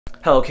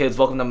Hello kids,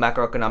 welcome to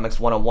Macroeconomics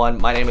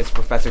 101. My name is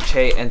Professor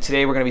Chae, and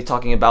today we're going to be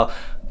talking about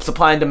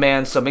supply and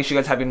demand, so make sure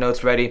you guys have your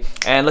notes ready,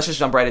 and let's just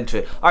jump right into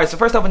it. Alright, so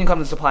first off, when you come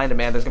to supply and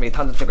demand, there's going to be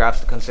tons of graphs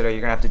to consider.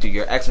 You're going to have to do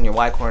your x and your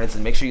y coordinates,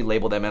 and make sure you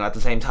label them, and at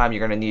the same time, you're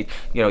going to need,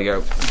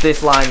 your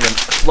this line, your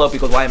slope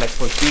equals y mx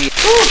plus b.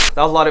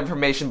 That was a lot of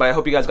information, but I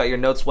hope you guys got your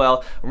notes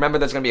well. Remember,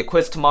 there's going to be a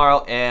quiz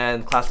tomorrow,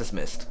 and class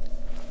dismissed.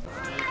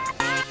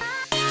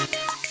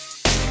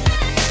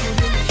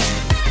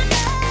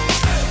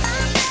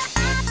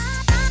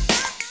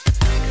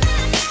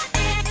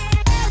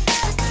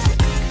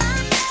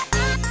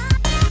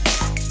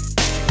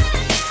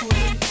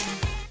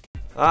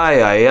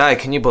 Ay,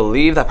 can you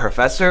believe that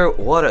professor?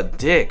 What a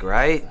dick,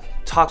 right?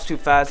 Talks too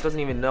fast, doesn't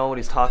even know what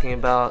he's talking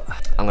about.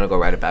 I'm gonna go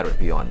write a bad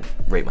review on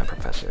Rate My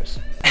Professors.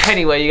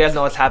 Anyway, you guys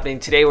know what's happening.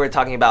 Today we're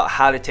talking about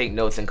how to take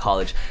notes in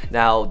college.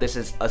 Now, this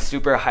is a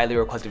super highly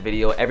requested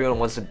video. Everyone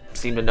wants to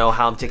seem to know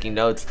how I'm taking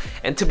notes.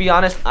 And to be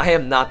honest, I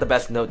am not the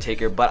best note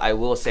taker, but I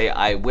will say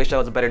I wish I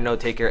was a better note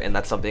taker, and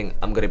that's something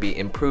I'm gonna be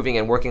improving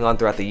and working on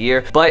throughout the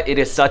year. But it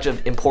is such an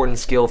important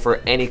skill for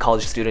any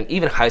college student,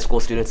 even high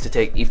school students, to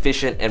take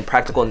efficient and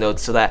practical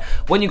notes so that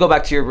when you go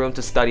back to your room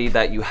to study,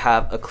 that you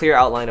have a clear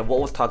outline of what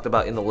was talked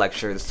about in the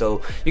lectures,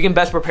 so you can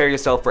best prepare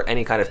yourself for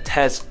any kind of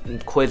tests,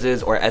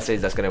 quizzes, or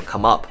essays that's gonna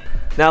come up.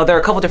 Now, there are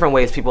a couple different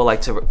ways people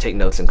like to take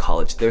notes in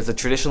college. There's a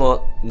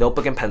traditional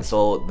notebook and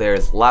pencil,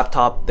 there's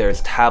laptop,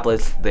 there's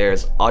tablets,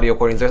 there's audio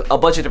recordings, there's a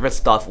bunch of different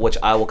stuff which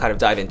I will kind of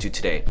dive into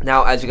today.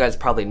 Now, as you guys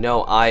probably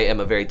know, I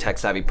am a very tech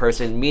savvy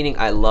person, meaning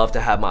I love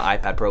to have my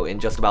iPad Pro in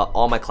just about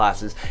all my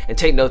classes and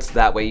take notes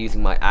that way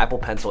using my Apple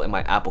Pencil and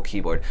my Apple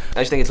keyboard.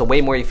 I just think it's a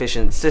way more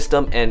efficient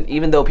system, and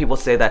even though people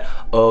say that,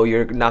 oh,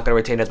 you're not going to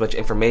retain as much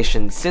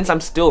information, since I'm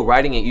still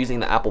writing it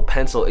using the Apple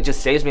Pencil, it just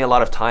saves me a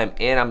lot of time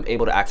and I'm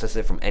able to access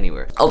it from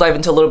anywhere. I'll dive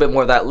into a little bit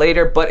more of that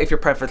later, but if your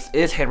preference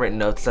is handwritten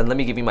notes, then let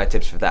me give you my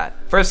tips for that.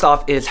 First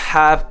off is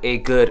have a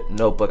good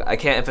notebook. I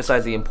can't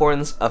emphasize the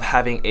importance of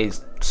having a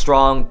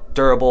strong,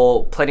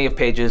 durable, plenty of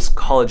pages,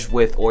 college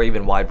width or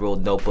even wide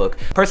ruled notebook.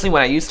 Personally,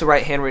 when I used to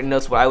write handwritten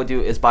notes, what I would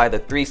do is buy the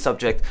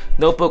 3-subject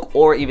notebook,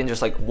 or even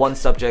just like 1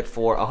 subject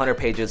for 100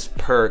 pages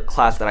per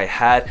class that I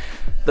had.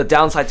 The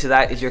downside to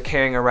that is you're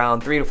carrying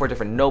around 3 to 4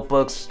 different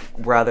notebooks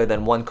rather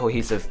than one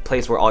cohesive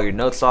place where all your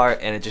notes are,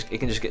 and it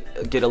can just get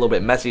a little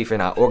bit messy if you're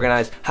not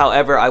organized.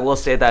 However, I will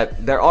say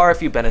that there are a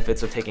few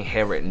benefits of taking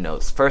handwritten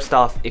notes. First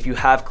off, if you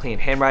have clean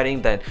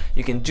handwriting, then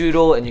you can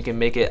doodle and you can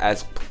make it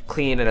as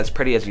clean and as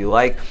pretty as you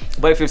like.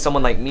 But if you're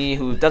someone like me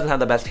who doesn't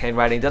have the best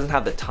handwriting, doesn't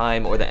have the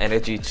time or the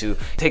energy to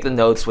take the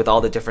notes with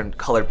all the different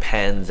colored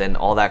pens and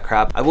all that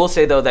crap, I will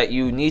say though that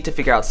you need to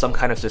figure out some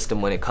kind of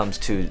system when it comes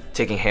to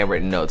taking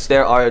handwritten notes.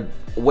 There are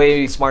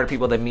way smarter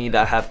people than me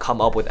that have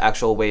come up with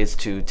actual ways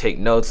to take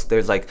notes.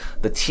 There's like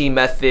the T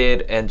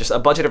method and just a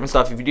bunch of different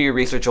stuff. If you do your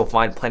research, you'll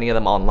find plenty of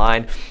them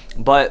online,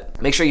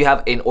 but make sure you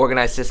have an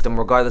organized system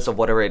regardless of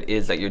whatever it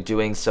is that you're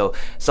doing. So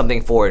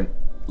something for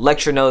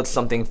lecture notes,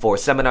 something for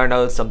seminar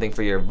notes, something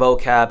for your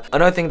vocab.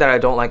 Another thing that I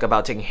don't like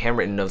about taking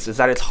handwritten notes is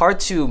that it's hard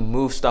to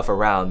move stuff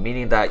around,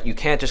 meaning that you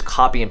can't just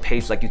copy and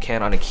paste like you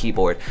can on a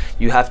keyboard.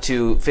 You have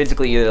to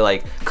physically either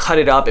like cut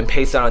it up and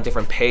paste it on a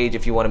different page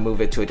if you want to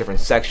move it to a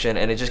different section,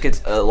 and it just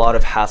gets a lot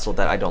of hassle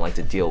that I don't like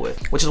to deal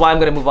with. Which is why I'm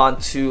going to move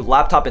on to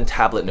laptop and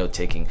tablet note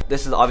taking.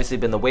 This has obviously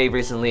been the wave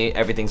recently.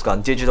 Everything's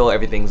gone digital,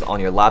 everything's on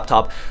your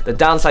laptop. The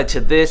downside to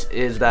this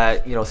is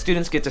that,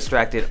 students get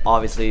distracted.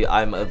 Obviously,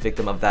 I'm a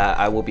victim of that.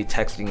 I will be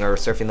texting or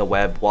surfing the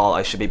web while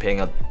I should be paying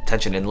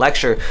attention in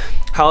lecture.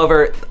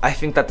 However, I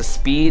think that the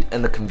speed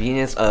and the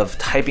convenience of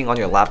typing on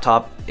your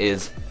laptop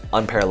is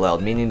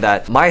unparalleled, meaning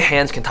that my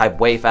hands can type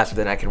way faster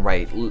than I can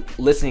write,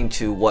 listening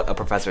to what a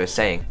professor is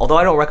saying. Although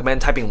I don't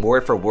recommend typing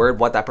word for word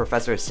what that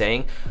professor is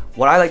saying,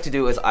 what I like to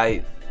do is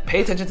I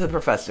pay attention to the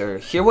professor,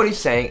 hear what he's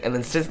saying, and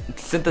then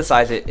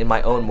synthesize it in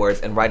my own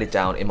words and write it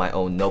down in my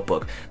own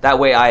notebook. That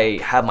way I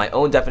have my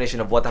own definition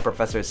of what that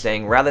professor is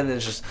saying rather than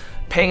just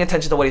paying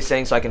attention to what he's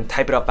saying so I can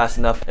type it up fast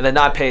enough and then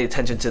not pay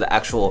attention to the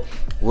actual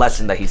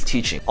lesson that he's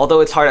teaching.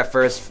 Although it's hard at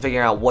first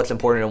figuring out what's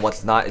important and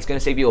what's not, it's going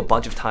to save you a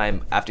bunch of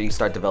time after you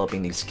start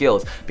developing these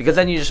skills, because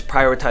then you just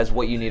prioritize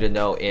what you need to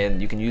know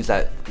and you can use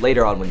that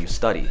later on when you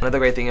study. Another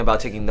great thing about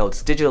taking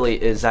notes digitally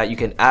is that you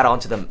can add on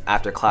to them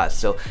after class.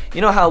 So you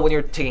know how when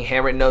you're taking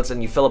handwritten notes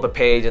and you fill up a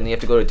page and then you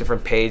have to go to a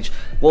different page?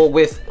 Well,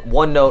 with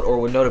OneNote or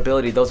with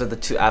Notability, those are the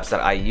 2 apps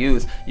that I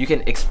use. You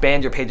can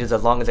expand your pages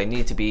as long as they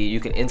need to be. You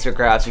can insert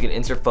graphs, you can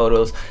insert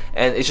photos,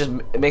 and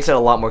it makes it a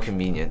lot more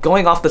convenient.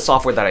 Going off the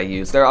software that I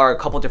use, there are a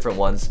couple different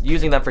ones,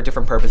 using them for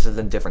different purposes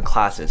in different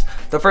classes.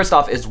 The first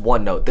off is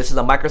OneNote. This is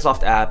a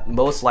Microsoft app.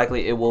 Most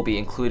likely it will be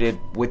included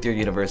with your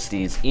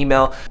university's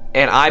email,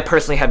 and I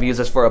personally have used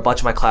this for a bunch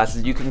of my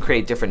classes. You can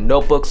create different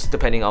notebooks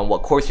depending on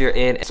what course you're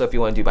in, so if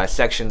you want to do by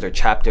sections or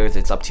chapters,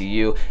 it's up to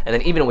you, and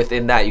then even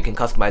within that you can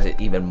customize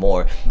it even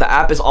more. The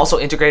app is also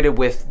integrated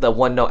with the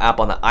OneNote app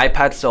on the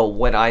iPad, so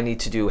when I need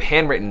to do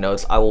handwritten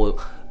notes, I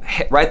will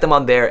write them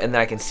on there, and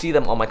then I can see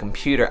them on my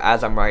computer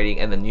as I'm writing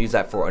and then use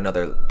that for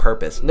another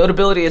purpose.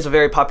 Notability is a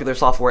very popular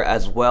software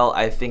as well.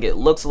 I think it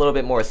looks a little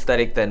bit more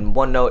aesthetic than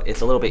OneNote.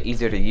 It's a little bit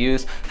easier to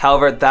use.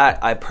 However,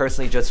 that I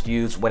personally just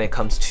use when it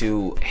comes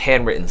to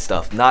handwritten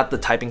stuff, not the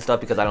typing stuff,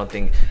 because I don't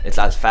think it's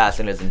as fast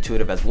and as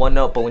intuitive as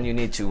OneNote. But when you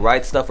need to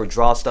write stuff or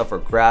draw stuff or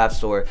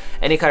graphs or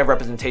any kind of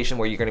representation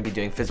where you're going to be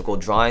doing physical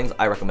drawings,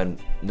 I recommend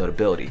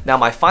Notability. Now,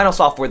 my final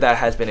software that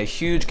has been a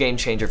huge game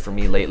changer for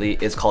me lately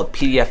is called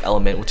PDF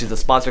Element, which is the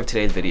sponsor of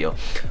today's video.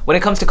 When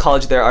it comes to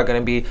college, there are going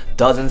to be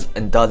dozens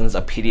and dozens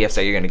of PDFs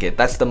that you're going to get.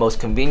 That's the most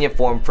convenient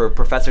form for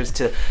professors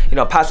to,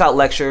 pass out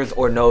lectures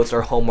or notes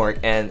or homework,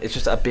 and it's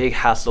just a big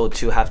hassle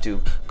to have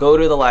to go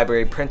to the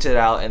library, print it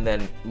out, and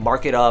then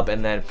mark it up,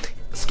 and then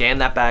scan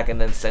that back and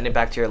then send it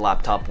back to your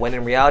laptop, when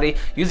in reality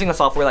using a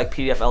software like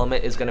PDF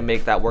Element is going to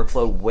make that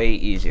workflow way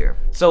easier.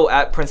 So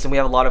at Princeton, we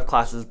have a lot of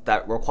classes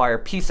that require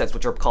P-sets,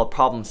 which are called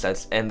problem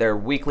sets, and they're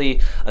weekly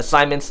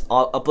assignments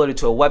uploaded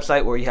to a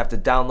website where you have to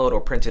download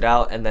or print it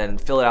out and then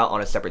fill it out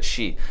on a separate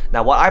sheet.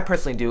 Now, what I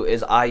personally do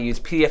is I use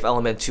PDF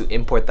Element to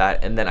import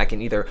that, and then I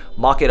can either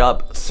mock it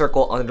up,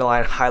 circle,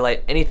 underline,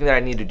 highlight, anything that I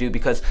need to do,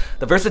 because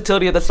the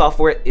versatility of the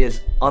software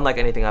is unlike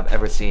anything I've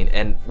ever seen.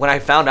 And when I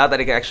found out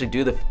that it could actually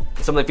do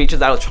some of the features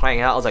that I was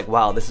trying out, I was like,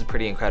 wow, this is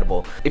pretty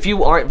incredible. If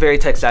you aren't very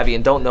tech savvy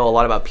and don't know a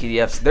lot about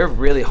PDFs, they're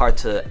really hard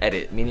to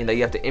edit, meaning that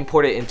you have to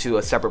import it into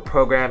a separate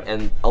program,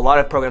 and a lot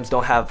of programs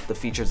don't have the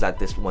features that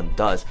this one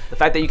does. The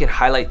fact that you can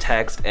highlight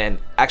text and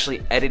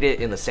actually edit it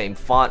in the same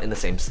font, in the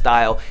same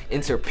style,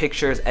 insert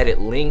pictures,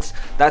 edit links,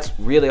 that's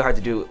really hard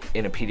to do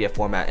in a PDF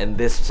format, and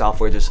this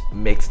software just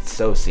makes it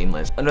so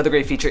seamless. Another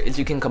great feature is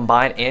you can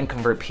combine and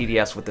convert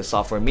PDFs with this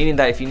software, meaning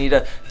that if you need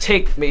to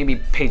take maybe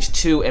page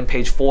 2 and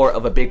page 4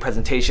 of a big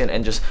presentation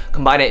and just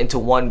combine it into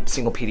one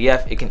single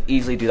PDF, it can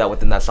easily do that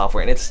within that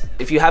software. And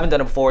if you haven't done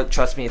it before,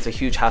 trust me, it's a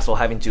huge hassle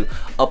having to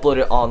upload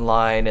it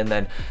online and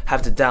then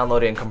have to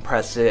download it and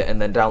compress it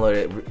and then download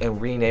it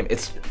and rename.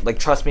 It's like,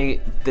 trust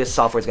me, this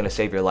software is going to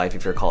save your life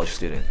if you're a college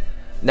student.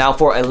 Now,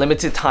 for a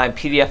limited time,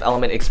 PDF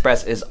Element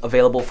Express is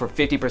available for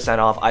 50%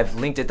 off. I've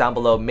linked it down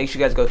below. Make sure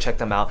you guys go check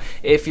them out.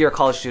 If you're a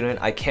college student,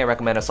 I can't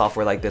recommend a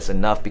software like this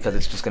enough, because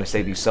it's just going to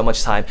save you so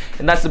much time.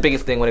 And that's the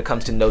biggest thing when it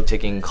comes to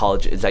note-taking in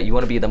college, is that you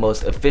want to be the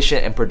most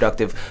efficient and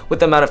productive with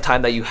the amount of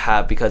time that you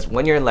have, because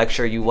when you're in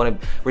lecture, you want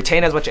to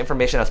retain as much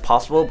information as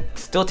possible,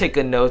 still take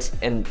good notes,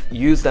 and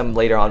use them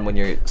later on when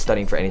you're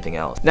studying for anything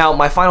else. Now,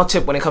 my final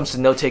tip when it comes to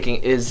note-taking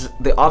is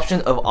the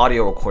option of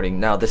audio recording.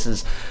 Now, this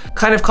is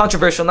kind of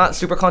controversial, not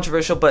super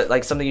controversial, but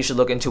like something you should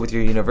look into with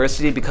your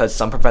university, because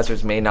some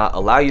professors may not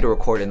allow you to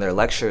record in their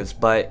lectures,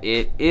 but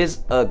it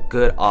is a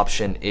good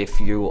option if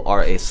you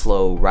are a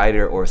slow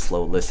writer or a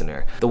slow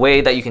listener. The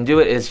way that you can do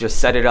it is just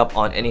set it up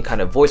on any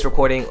kind of voice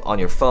recording on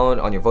your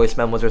phone, on your voice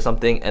memos or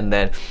something, and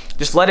then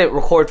just let it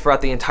record throughout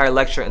the entire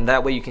lecture, and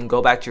that way you can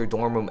go back to your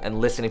dorm room and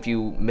listen if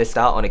you missed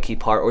out on a key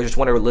part, or just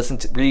want to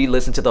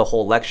re-listen to the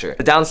whole lecture.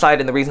 The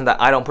downside, and the reason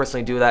that I don't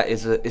personally do that,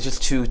 is it's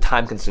just too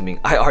time consuming.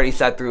 I already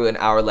sat through an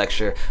hour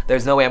lecture.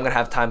 There's no way I'm gonna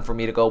have time for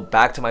me to go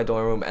back to my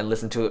dorm room and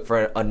listen to it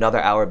for another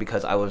hour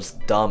because I was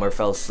dumb or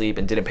fell asleep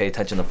and didn't pay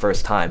attention the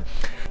first time.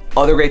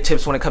 Other great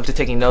tips when it comes to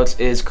taking notes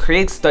is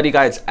create study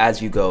guides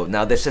as you go.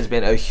 Now, this has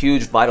been a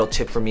huge vital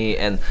tip for me,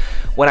 and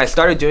when I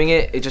started doing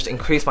it, it just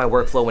increased my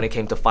workflow when it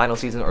came to final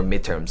season or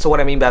midterm. So what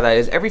I mean by that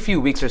is every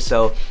few weeks or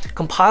so,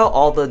 compile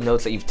all the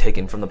notes that you've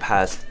taken from the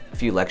past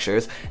few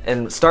lectures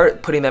and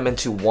start putting them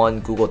into one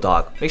Google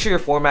Doc. Make sure you're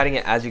formatting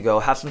it as you go.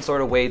 Have some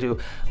sort of way to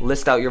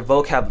list out your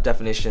vocab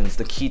definitions,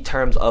 the key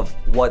terms of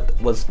what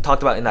was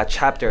talked about in that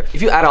chapter.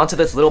 If you add on to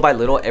this little by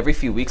little every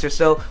few weeks or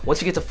so,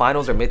 once you get to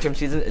finals or midterm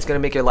season, it's going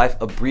to make your life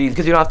a breeze,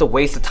 because you don't have to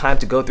waste the time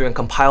to go through and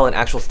compile an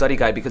actual study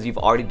guide, because you've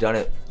already done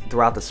it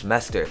throughout the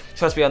semester.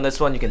 Trust me on this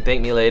one, you can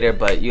thank me later,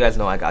 but you guys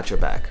know I got your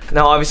back.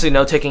 Now, obviously,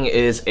 note-taking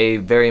is a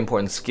very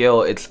important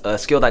skill. It's a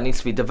skill that needs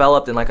to be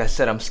developed, and like I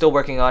said, I'm still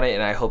working on it,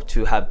 and I hope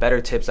to have better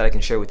tips that I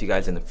can share with you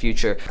guys in the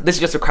future. This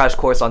is just a crash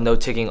course on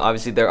note-taking.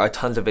 Obviously, there are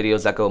tons of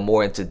videos that go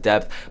more into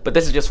depth, but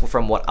this is just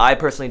from what I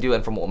personally do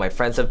and from what my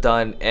friends have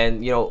done.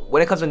 And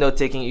when it comes to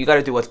note-taking, you got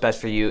to do what's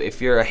best for you. If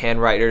you're a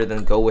handwriter,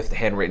 then go with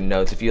handwritten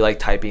notes. If you like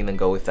typing, then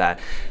go with that.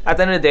 At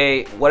the end of the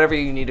day, whatever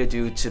you need to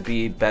do to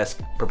be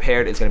best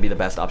prepared is going to be the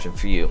best option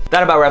for you.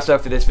 That about wraps it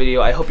up for this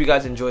video. I hope you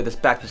guys enjoyed this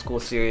back to school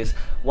series.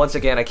 Once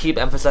again, I keep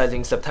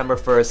emphasizing September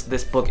 1st,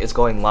 this book is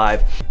going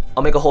live.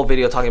 I'll make a whole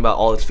video talking about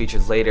all its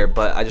features later,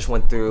 but I just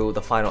went through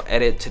the final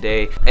edit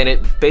today, and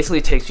it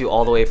basically takes you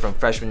all the way from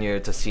freshman year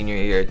to senior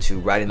year to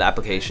writing the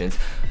applications,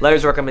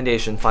 letters of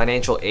recommendation,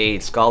 financial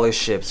aid,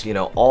 scholarships,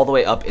 all the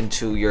way up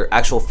into your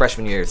actual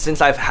freshman year. Since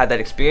I've had that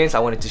experience, I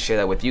wanted to share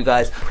that with you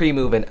guys.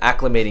 Pre-move and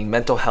acclimating,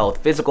 mental health,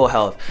 physical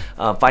health,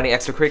 finding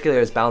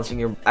extracurriculars, balancing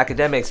your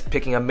academics,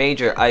 picking a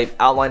major. I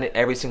outlined it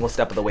every single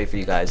step of the way for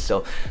you guys.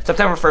 So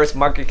September 1st,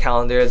 mark your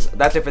calendars.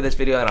 That's it for this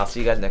video, and I'll see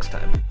you guys next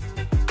time.